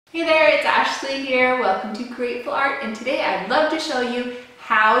Hey there, it's Ashley here. Welcome to Createful Art, and today I'd love to show you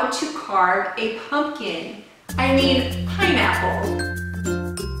how to carve a pumpkin. I mean pineapple.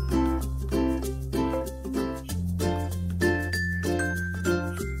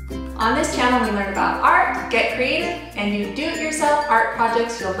 On this channel we learn about art, get creative, and do do-it-yourself art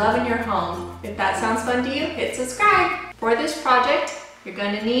projects you'll love in your home. If that sounds fun to you, hit subscribe. For this project, you're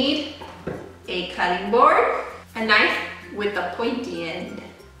going to need a cutting board, a knife with a pointy end,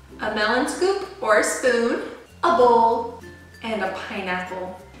 a melon scoop or a spoon, a bowl, and a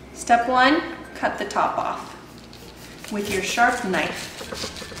pineapple. Step 1, cut the top off with your sharp knife.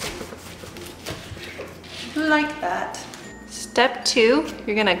 Like that. Step 2,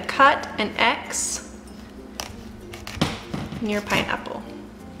 you're gonna cut an X in your pineapple.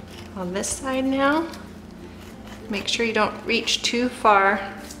 On this side now, make sure you don't reach too far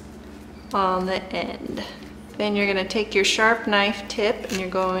on the end. Then you're gonna take your sharp knife tip and you're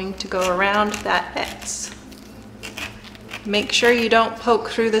going to go around that X. Make sure you don't poke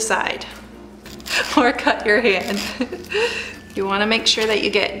through the side or cut your hand. You wanna make sure that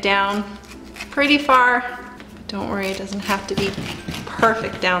you get down pretty far. But don't worry, it doesn't have to be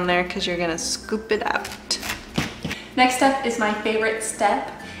perfect down there because you're gonna scoop it out. Next up is my favorite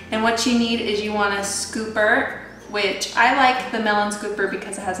step. And what you need is you want a scooper, which I like the melon scooper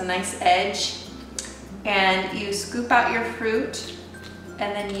because it has a nice edge. And you scoop out your fruit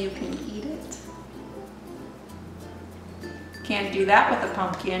and then you can eat it. Can't do that with a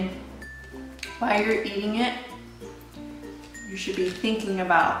pumpkin. While you're eating it, you should be thinking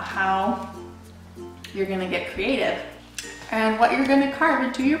about how you're gonna get creative and what you're gonna carve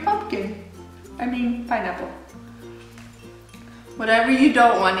into your pumpkin. I mean, pineapple. Whatever you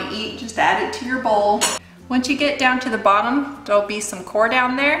don't want to eat, just add it to your bowl. Once you get down to the bottom, there'll be some core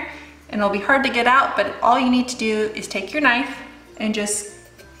down there. And it'll be hard to get out, but all you need to do is take your knife and just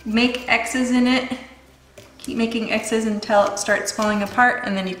make X's in it. Keep making X's until it starts falling apart,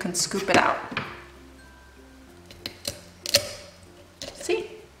 and then you can scoop it out.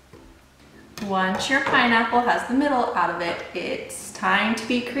 See? Once your pineapple has the middle out of it, it's time to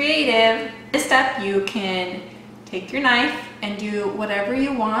be creative. This step, you can take your knife and do whatever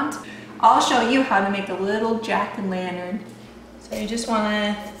you want. I'll show you how to make a little jack-o'-lantern. So you just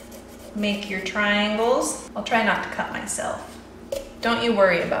wanna make your triangles. I'll try not to cut myself. Don't you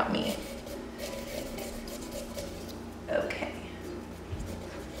worry about me. Okay.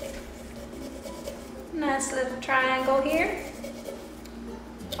 Nice little triangle here.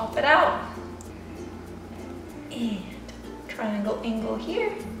 Pop it out. And triangle angle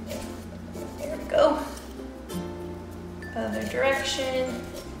here. There we go. Other direction.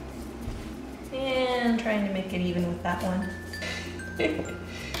 And I'm trying to make it even with that one.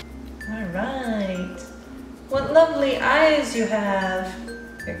 All right, what lovely eyes you have.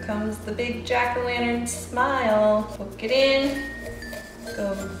 Here comes the big jack-o'-lantern smile. Hook it in,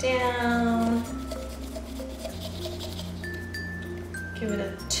 go down, give it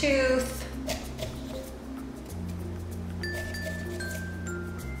a tooth.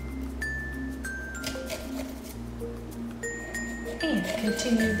 And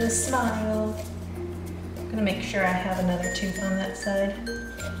continue the smile. I'm gonna make sure I have another tooth on that side.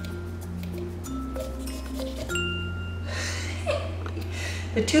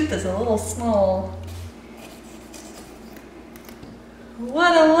 The tooth is a little small.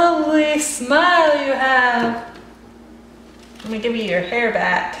 What a lovely smile you have. Let me give you your hair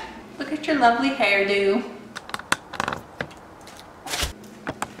back. Look at your lovely hairdo.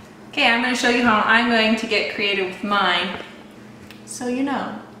 Okay, I'm going to show you how I'm going to get creative with mine. So you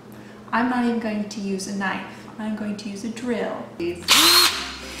know, I'm not even going to use a knife. I'm going to use a drill.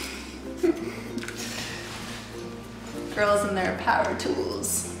 Girls and their power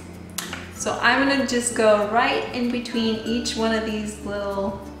tools. So I'm gonna just go right in between each one of these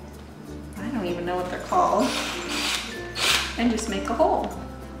little, I don't even know what they're called, and just make a hole.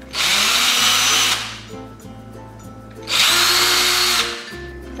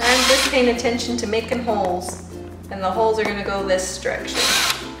 I'm just paying attention to making holes, and the holes are gonna go this direction.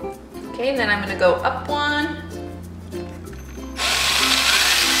 Okay, then I'm gonna go up one,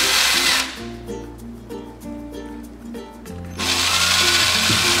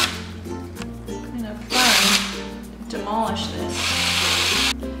 demolish this.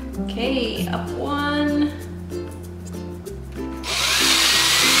 Okay, up one.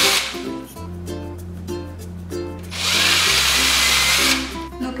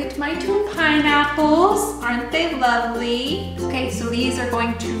 Look at my two pineapples. Aren't they lovely? Okay, so these are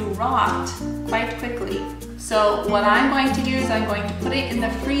going to rot quite quickly. So what I'm going to do is I'm going to put it in the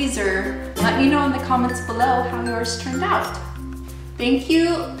freezer. Let me know in the comments below how yours turned out. Thank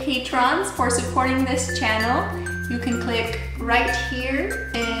you, patrons, for supporting this channel. You can click right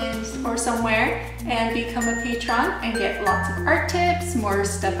here or somewhere and become a patron and get lots of art tips, more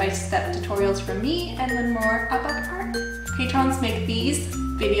step-by-step tutorials from me, and learn more about art. Patrons make these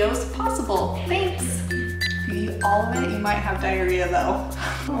videos possible. Thanks! If you eat all of it, you might have diarrhea though.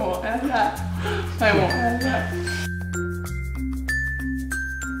 I won't have that. I won't have that.